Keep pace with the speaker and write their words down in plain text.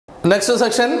Next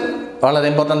section വളരെ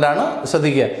important ആണ്,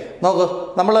 ശ്രദ്ധിക്കുക. നോക്കൂ,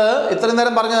 നമ്മൾ ഇത്രയും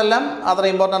നേരം പറഞ്ഞതെല്ലാം അത്ര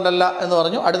ഇമ്പോർട്ടൻ്റ് അല്ല എന്ന്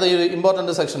പറഞ്ഞു. അടുത്ത ഒരു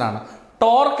ഇമ്പോർട്ടൻ്റ് സെക്ഷനാണ്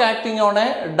torque acting on A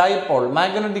dipole,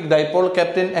 magnetic dipole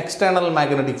kept in external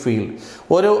magnetic field.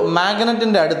 ഒരു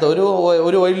മാഗ്നറ്റിൻ്റെ അടുത്ത്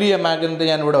ഒരു വലിയ മാഗ്നറ്റ്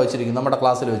ഞാൻ ഇവിടെ വെച്ചിരിക്കുന്നു, നമ്മുടെ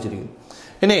ക്ലാസ്സിൽ വെച്ചിരിക്കുന്നു.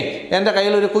 ഇനി എൻ്റെ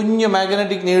കയ്യിൽ ഒരു കുഞ്ഞ്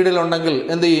മാഗ്നറ്റിക് നീഡിലുണ്ടെങ്കിൽ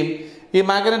എന്ത് ചെയ്യും? ഈ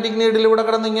മാഗ്നറ്റിക് നീഡിൽ ഇവിടെ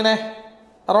കിടന്ന് ഇങ്ങനെ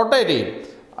റൊട്ടേറ്റ് ചെയ്യും,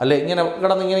 അല്ലെ ഇങ്ങനെ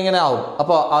കിടന്ന് ഇങ്ങനെ ആവും.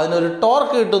 അപ്പോൾ അതിനൊരു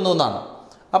ടോർക്ക് കിട്ടുന്നു എന്നാണ്.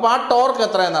 അപ്പോൾ ആ ടോർക്ക്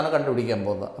എത്രയെന്നാണ് കണ്ടുപിടിക്കാൻ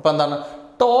പോകുന്നത്. അപ്പോൾ എന്താണ്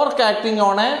torque acting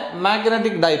on A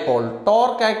magnetic dipole?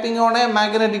 Torque acting on A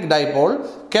magnetic dipole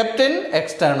kept in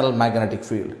external magnetic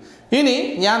field. ഇനി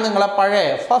ഞാൻ നിങ്ങളെ പഴയ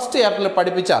ഫസ്റ്റ് ചാപ്റ്ററിൽ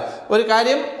പഠിപ്പിച്ച ഒരു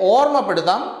കാര്യം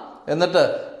ഓർമ്മപ്പെടുത്താം, എന്നിട്ട്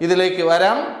ഇതിലേക്ക്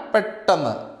വരാം.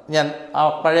 പെട്ടെന്ന് ഞാൻ ആ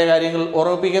പഴയ കാര്യങ്ങൾ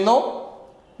ഓർമ്മിപ്പിക്കുന്നു.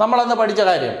 നമ്മളന്ന് പഠിച്ച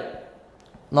കാര്യം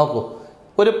നോക്കൂ.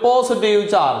 ഒരു positive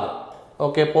charge,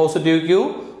 okay, positive Q,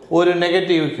 ഒരു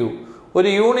നെഗറ്റീവ് ക്യൂ, ഒരു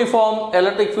യൂണിഫോം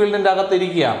ഇലക്ട്രിക് ഫീൽഡിൻ്റെ അകത്ത്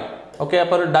ഇരിക്കുകയാണ്. ഓക്കെ,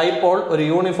 അപ്പോൾ ഒരു ഡൈപോൾ ഒരു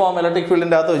യൂണിഫോം ഇലക്ട്രിക്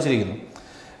ഫീൽഡിൻ്റെ അകത്ത് വെച്ചിരിക്കുന്നു.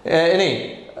 ഇനി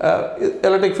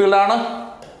ഇലക്ട്രിക് ഫീൽഡാണ്,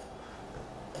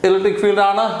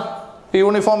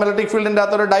 യൂണിഫോം ഇലക്ട്രിക് ഫീൽഡിൻ്റെ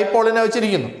അകത്ത് ഒരു ഡൈപോളിനെ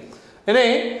വെച്ചിരിക്കുന്നു. ഇനി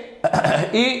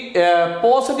ഈ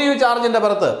പോസിറ്റീവ് ചാർജിൻ്റെ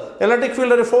പുറത്ത് ഇലക്ട്രിക്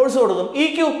ഫീൽഡ് ഒരു ഫോഴ്സ് കൊടുക്കും, ഇ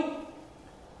ക്യൂ.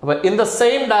 അപ്പോൾ in the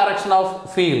same direction of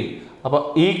field, അപ്പോൾ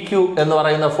ഇ ക്യൂ എന്ന്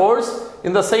പറയുന്ന force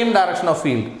in the same direction of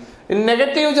field.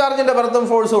 Negative ചാർജിന്റെ പുറത്തും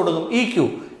ഫോഴ്സ് കൊടുക്കും, E Q,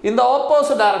 in the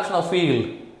opposite direction of field.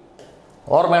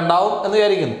 ഓർമ്മയുണ്ടാവും എന്ന്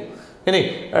വിചാരിക്കുന്നു. ഇനി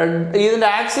ഇതിന്റെ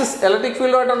ആക്സിസ് ഇലക്ട്രിക്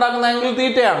ഫീൽഡുമായിട്ട് ഉണ്ടാക്കുന്ന ആംഗിൾ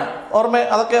തീറ്റയാണ്.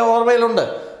 അതൊക്കെ ഓർമ്മയിലുണ്ട്.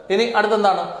 ഇനി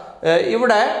അടുത്തെന്താണ്?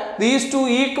 ഇവിടെ these two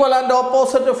equal and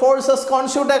opposite forces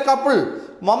constitute A couple.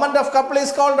 Moment of couple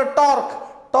is called torque.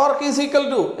 Torque is equal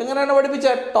to, എങ്ങനെയാണ്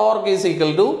പഠിപ്പിച്ചത്? Torque is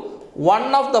equal to one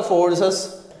of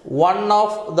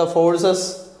the forces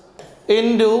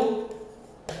into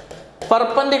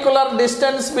perpendicular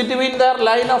distance between their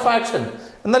line of action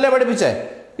എന്നല്ലേ പഠിപ്പിച്ചേ?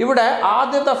 ഇവിടെ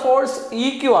ആദ്യത്തെ force E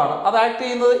Q ആണ്, അത് act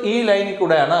ചെയ്യുന്നത് ഈ ലൈനിൽ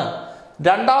കൂടെയാണ്.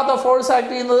 രണ്ടാമത്തെ ഫോഴ്സ്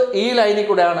ആക്ട് ചെയ്യുന്നത് ഈ ലൈനിൽ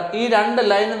കൂടെയാണ്. ഈ രണ്ട്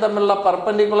ലൈനും തമ്മിലുള്ള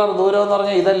പെർപെൻഡിക്കുലർ ദൂരം എന്ന്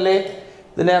പറഞ്ഞാൽ ഇതല്ലേ?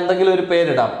 ഇതിനെ എന്തെങ്കിലും ഒരു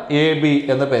പേരിടാം, എ ബി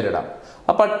എന്ന് പേരിടാം.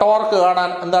 അപ്പം ടോർക്ക് കാണാൻ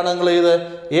എന്താണ് നിങ്ങൾ ചെയ്ത്?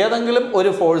 ഏതെങ്കിലും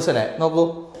ഒരു ഫോഴ്സിനെ നോക്കൂ,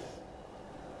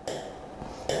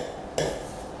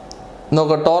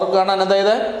 ടോർക്ക് കാണാൻ എന്താ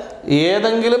ചെയ്ത്?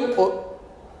 ഏതെങ്കിലും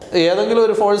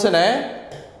ഒരു ഫോഴ്സിനെ,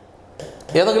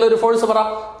 ഏതെങ്കിലും ഒരു ഫോഴ്സ് പറ,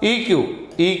 ഇ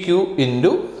ക്യൂ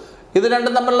ഇൻറ്റു ഇത്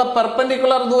രണ്ടും തമ്മിലുള്ള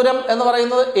പെർപെൻഡിക്കുലർ ദൂരം എന്ന്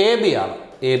പറയുന്നത് എ ബി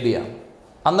ആണ്.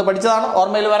 അന്ന് പഠിച്ചതാണ്,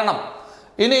 ഓർമ്മയിൽ വരണം.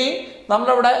 ഇനി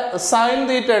നമ്മളിവിടെ സൈൻ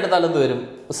തീറ്റ എടുത്താൽ എന്ത് വരും?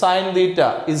 Sine theta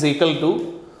is equal to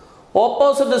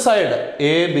opposite side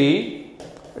A B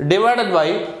divided by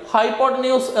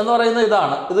hypotenuse എന്ന് പറയുന്നത്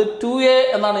ഇതാണ്. ഇത് 2a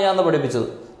എന്നാണ് ഞാൻ പഠിപ്പിച്ചത്,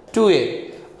 2a.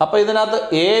 അപ്പോൾ ഇതിനകത്ത്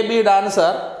എ ബിയുടെ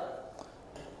ആൻസർ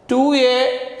 2a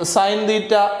സൈൻ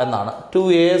തീറ്റ എന്നാണ്,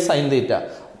 2a സൈൻ തീറ്റ.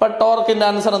 അപ്പം ടോർക്കിൻ്റെ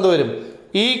ആൻസർ എന്ത് വരും?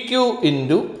 ഇ ക്യൂ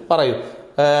ഇൻറ്റു പറയൂ,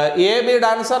 എ ബിയുടെ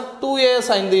ആൻസർ 2a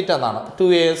സൈൻ തീറ്റ എന്നാണ്,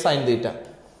 2a സൈൻ തീറ്റ.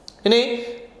 ഇനി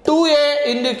 2a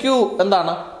ഇൻറ്റു ക്യൂ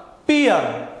എന്താണ്? പി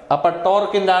ആണ്. അപ്പം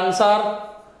ടോർക്കിൻ്റെ ആൻസർ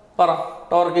പറ,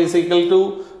 torque is equal to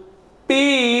P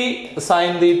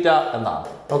sine theta എന്നാണ്.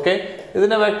 ഓക്കെ,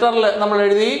 ഇതിന്റെ വെക്ടറിൽ നമ്മൾ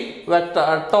എഴുതി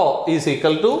vector tau is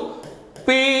equal to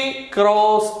P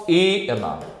cross E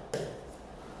എന്നാണ്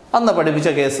അന്ന് പഠിപ്പിച്ച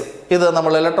കേസ്. ഇത്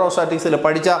നമ്മൾ ഇലക്ട്രോസ്റ്റാറ്റിക്സിൽ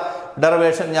പഠിച്ച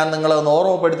ഡെറിവേഷൻ ഞാൻ നിങ്ങളെ ഒന്ന്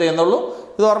ഓർമ്മപ്പെടുത്തി എന്നുള്ളൂ.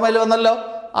 ഇത് ഓർമ്മയിൽ വന്നല്ലോ.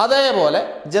 അതേപോലെ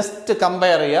ജസ്റ്റ്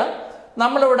കമ്പയർ ചെയ്യുക.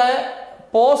 നമ്മളിവിടെ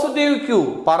പോസിറ്റീവ് ക്യൂ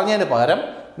പറഞ്ഞതിന് പകരം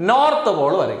നോർത്ത്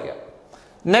പോൾ വരയ്ക്കുക,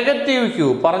 നെഗറ്റീവ് ക്യൂ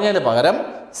പറഞ്ഞതിന് പകരം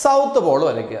സൗത്ത് പോൾ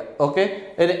വരയ്ക്കുക. ഓക്കെ,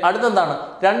 ഇനി അടുത്തെന്താണ്?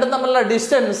 രണ്ടും തമ്മിലുള്ള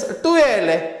ഡിസ്റ്റൻസ് 2a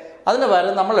അല്ലേ? അതിന്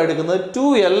പകരം നമ്മൾ എടുക്കുന്നത്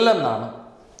 2l എന്നാണ്.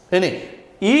 ഇനി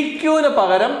ഇ ക്യൂവിന്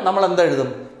പകരം നമ്മൾ എന്തെഴുതും?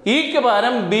 ഇക്ക്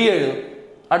പകരം ബി എഴുതും.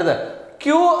 അടുത്ത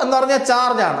ക്യൂ എന്ന് പറഞ്ഞാൽ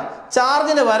ചാർജാണ്,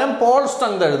 ചാർജിന് പകരം പോൾ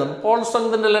സ്ട്രെങ്ത് എഴുതും. പോൾ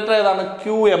സ്ട്രെങ്തിന്റെ ലെറ്റർ ഏതാണ്?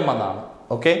 QM എന്നാണ്.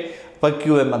 ഓക്കെ, അപ്പൊ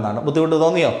QM എന്നാണ്. ബുദ്ധിമുട്ട്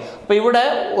തോന്നിയോ? അപ്പൊ ഇവിടെ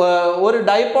ഒരു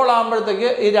ഡൈപോൾ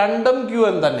ആകുമ്പോഴത്തേക്ക് ഈ രണ്ടും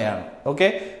QM തന്നെയാണ്. ഓക്കെ,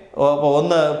 അപ്പോൾ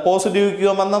ഒന്ന് പോസിറ്റീവ്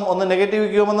QM എന്നും ഒന്ന് നെഗറ്റീവ്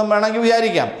QM എന്നും വേണമെങ്കിൽ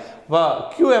വിചാരിക്കാം. അപ്പോൾ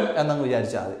QM എന്നങ്ങ്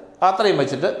വിചാരിച്ചാൽ മതി. അത്രയും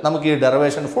വെച്ചിട്ട് നമുക്ക് ഈ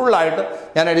ഡെറിവേഷൻ ഫുള്ളായിട്ട്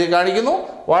ഞാൻ എഴുതി കാണിക്കുന്നു.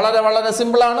 വളരെ വളരെ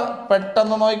സിമ്പിളാണ്,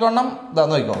 പെട്ടെന്ന് നോക്കിക്കോണം. ഇതാ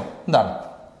നോക്കിക്കോണം, എന്താണ്?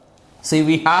 C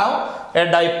we have A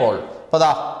dipole. അപ്പോൾ ദാ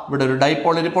ഇവിടെ ഒരു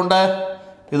ഡൈപോൾ ഇരിപ്പുണ്ട്.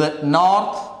 ഇത്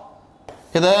നോർത്ത്,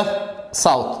 ഇത്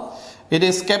south. It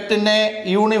is kept in A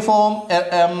uniform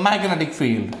magnetic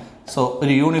field. So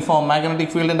ഒരു യൂണിഫോം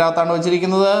മാഗ്നറ്റിക് ഫീൽഡിൻ്റെ അകത്താണ്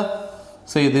വെച്ചിരിക്കുന്നത്.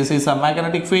 See, this is a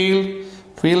magnetic field.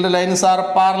 Field lines are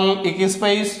parallel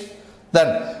equispaced. Then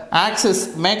axis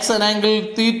makes an angle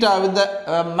theta with the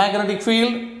magnetic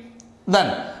field. Then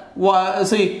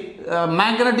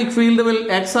magnetic field will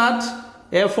exert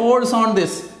a force on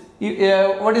this.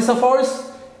 What is the force?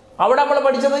 അവിടെ നമ്മൾ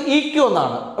പഠിച്ചത് E Q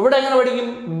എന്നാണ്. ഇവിടെ എങ്ങനെ പഠിക്കും?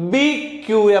 B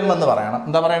Q M എന്ന് പറയണം.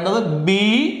 എന്താ പറയേണ്ടത്? ബി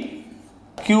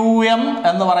ക്യു എം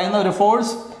എന്ന് പറയുന്ന ഒരു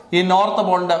ഫോഴ്സ് ഈ നോർത്ത്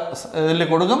പോളിന്റെ ഇതിൽ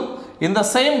കൊടുക്കും. ഇൻ ദ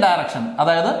സെയിം ഡയറക്ഷൻ,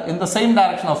 അതായത് in the same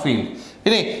direction of field.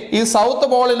 ഇനി ഈ സൗത്ത്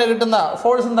പോളിന് കിട്ടുന്ന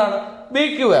ഫോഴ്സ് എന്താണ്? B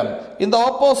Q M in the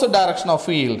opposite direction of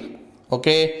field.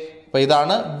 Okay, അപ്പൊ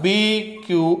ഇതാണ് B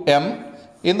Q M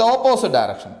in the opposite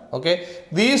direction. Okay,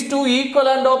 these two equal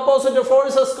and opposite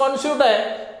forces constitute a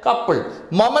couple.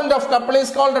 Moment of couple is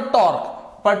called a torque,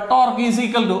 but torque is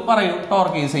equal to,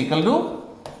 torque is equal to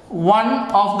one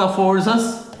of the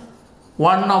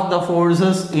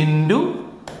forces into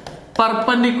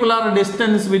perpendicular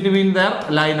distance between their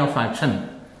line of action.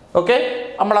 Okay,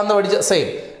 നമ്മൾ അന്ന് പഠിച്ച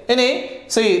same. ഇനി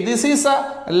see, this is a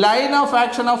line of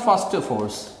action of first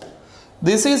force,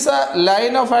 this is a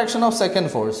line of action of second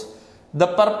force. The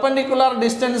perpendicular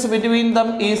distance between them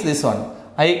is this one.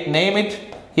 I name it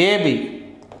AB.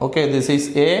 Okay, this is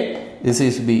A, this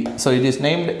is B. So it is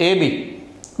named AB.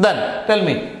 Then tell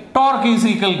me, torque is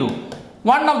equal to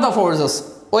one of the forces.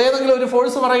 ഏതെങ്കിലും ഒരു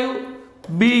force പറയൂ.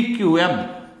 BQM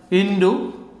into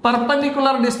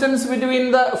perpendicular distance between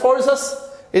the forces.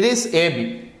 It is AB.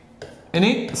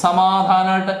 ഇനി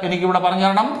സമാധാനമായിട്ട് എനിക്ക് ഇവിടെ പറഞ്ഞു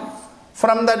തരണം.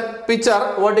 From that picture,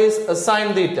 what is sin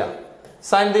theta?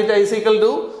 Sin theta is equal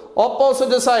to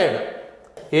opposite side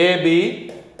AB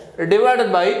divided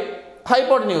by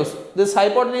hypotenuse. This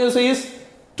hypotenuse is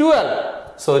 12.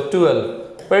 So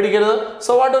 12.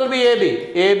 So what will be AB?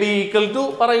 AB equal to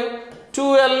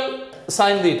 12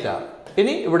 sin theta.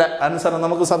 Ini ഇവിടെ answer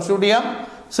നമുക്ക് substitute ചെയ്യാം.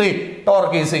 See,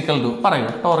 torque is equal to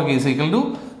torque is equal to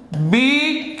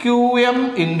BQM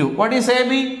into what is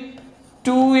AB?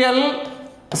 2L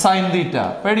sin theta.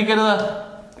 പേടിക്കരുത്.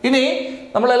 ഇനി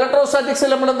നമ്മൾ ഇലക്ട്രോസ്റ്റാറ്റിക്സിൽ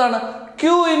നമ്മൾ എന്താണ്? Q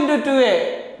into 2A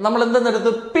നമ്മൾ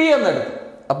എന്തെന്നെടുത്ത്? P എന്നെടുത്തു.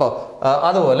 അപ്പോൾ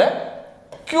അതുപോലെ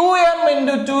QM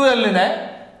into 2L-നെ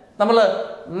നമ്മൾ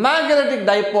magnetic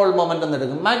dipole moment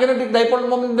എന്നെടുക്കും. Magnetic dipole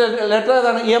moment letter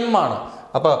ഏതാണ്? M ആണ്.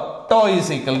 അപ്പോൾ ടോ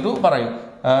ഈസ് ഈക്വൽ ടു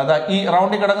ഈ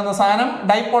റൗണ്ടിൽ കിടക്കുന്ന സാധനം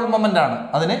ഡൈപോൾ മൊമെന്റ് ആണ്.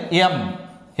 അതിന്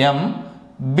M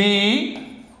B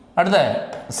അടുത്ത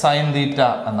സൈൻ തീറ്റ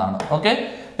എന്നാണ്. ഓക്കെ,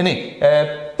 ഇനി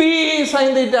P സൈൻ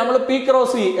തീറ്റ നമ്മൾ P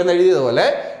ക്രോസ് E എന്ന് എഴുതിയതുപോലെ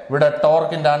ഇവിടെ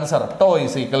ടോർക്കിന്റെ answer tau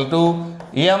is equal to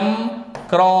M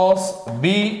cross B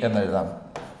എന്ന് എഴുതാം.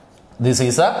 This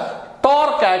is A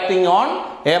torque acting on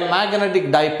a magnetic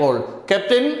dipole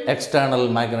kept in external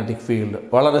magnetic field.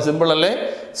 വളരെ simple അല്ലേ?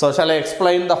 So shall I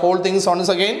explain the whole things once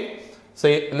again?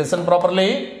 See, listen properly.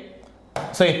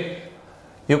 See,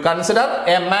 you consider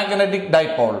a magnetic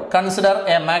dipole. Consider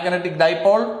a magnetic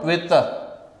dipole with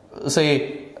say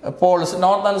poles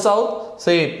north and south.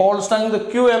 Say pole strength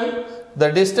QM.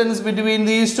 The distance between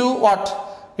these two, what?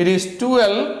 It is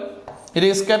 2L. It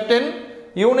is kept in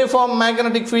uniform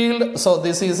magnetic field. So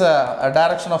this is a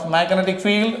direction of magnetic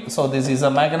field. So this is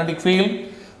a magnetic field.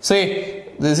 See,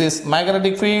 this is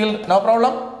magnetic field. No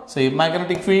problem. See,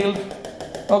 magnetic field.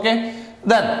 Okay.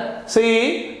 Then see,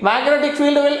 magnetic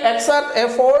field will exert a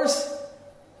force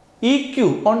EQ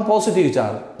on positive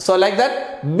charge. So like that,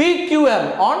 BQM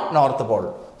on north pole.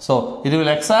 So it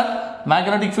will exert,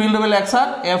 magnetic field will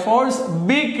exert a force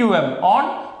BQM on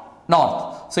north.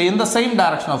 So in the same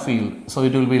direction of field. So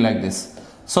it will be like this.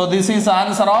 So this is the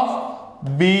answer of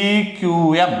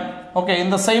BQM. Okay, in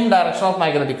the same direction of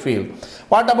magnetic field.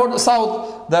 What about south?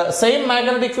 The same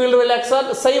magnetic field will exert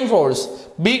same force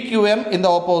BQM in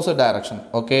the opposite direction.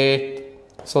 Okay,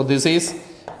 so this is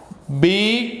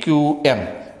BQM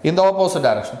in the opposite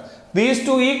direction. These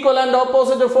two equal and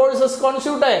opposite forces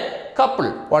constitute a couple.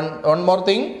 One more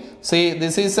thing. See,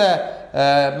 this is a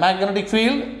magnetic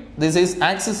field. This is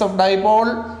axis of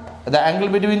dipole. The angle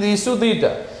between these two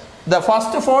theta. The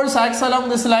first force acts along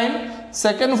this line.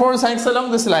 Second force acts along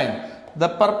this line. The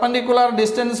perpendicular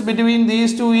distance between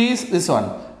these two is this one.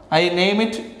 I name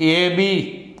it AB.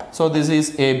 So this is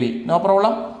AB. No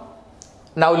problem.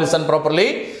 Now listen properly.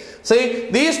 See,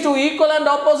 these two equal and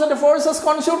opposite forces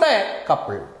constitute a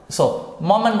couple. So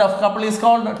moment of couple is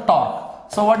called torque.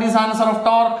 So what is answer of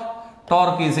torque?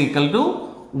 Torque is equal to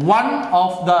one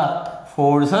of the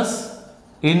forces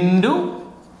into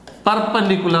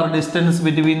perpendicular distance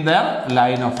between their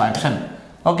line of action.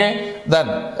 Okay, then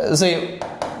say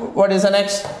what is the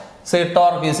next? Say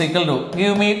torque is equal to,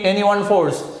 give me any one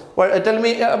force. Well, tell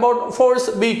me about force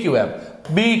BQM.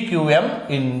 BQM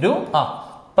into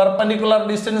perpendicular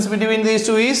distance between these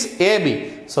two is AB.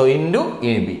 So into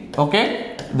AB.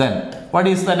 Okay, then what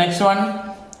is the next one?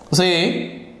 Say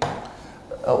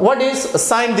what is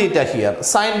sin theta here?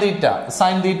 Sin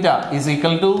theta is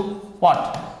equal to what?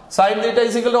 Sin theta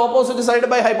is equal to opposite side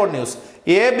by hypotenuse,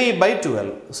 AB by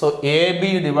 12. So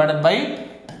AB divided by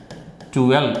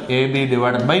 12, AB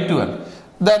divided by 12.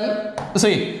 Then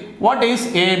see, what is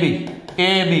AB?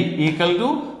 AB equal to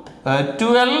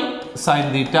 12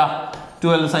 sin theta.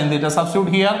 12 sin theta substitute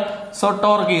here. So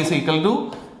torque is equal to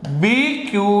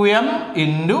BQM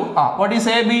into what is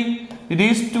AB? It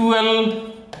is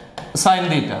 12 sin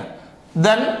theta.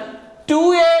 Then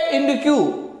 2A into Q,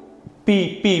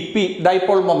 P,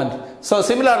 dipole moment. So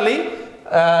similarly,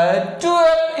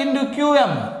 12 into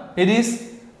QM, it is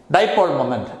dipole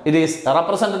moment. It is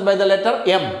represented by the letter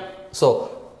M. So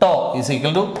tau is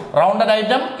equal to rounded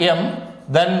item M,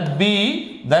 then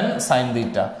B, then sin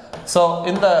theta. So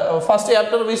in the first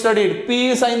chapter we studied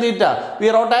P sin theta. We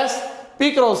wrote as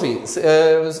P cross E.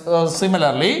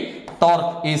 Similarly,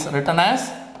 torque is written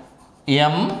as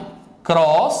M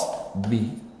cross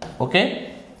B.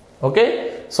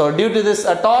 Okay. So due to this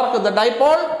torque, the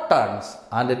dipole turns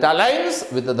and it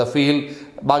aligns with the field.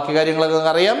 ബാക്കി കാര്യങ്ങളൊക്കെ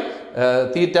അറിയാം.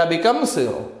 Theta becomes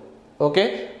 0. Okay.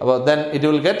 Then it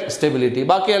will get stability.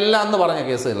 ബാക്കി എല്ലാം എന്ന് പറഞ്ഞ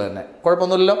കേസുകൾ തന്നെ.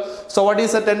 കുഴപ്പമൊന്നുമില്ലല്ലോ. So what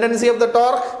is the tendency of the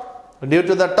torque? Due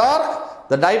to the torque,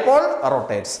 the dipole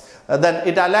rotates. Then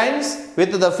it aligns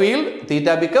with the field.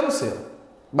 Theta becomes 0.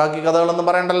 ബാക്കി കഥകളൊന്നും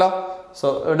പറയണ്ടല്ലോ. So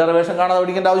derivation കാണാതെ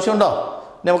പഠിക്കേണ്ട ആവശ്യമുണ്ടോ?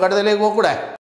 നമുക്ക് അടുത്തതിലേക്ക് പോകൂടെ?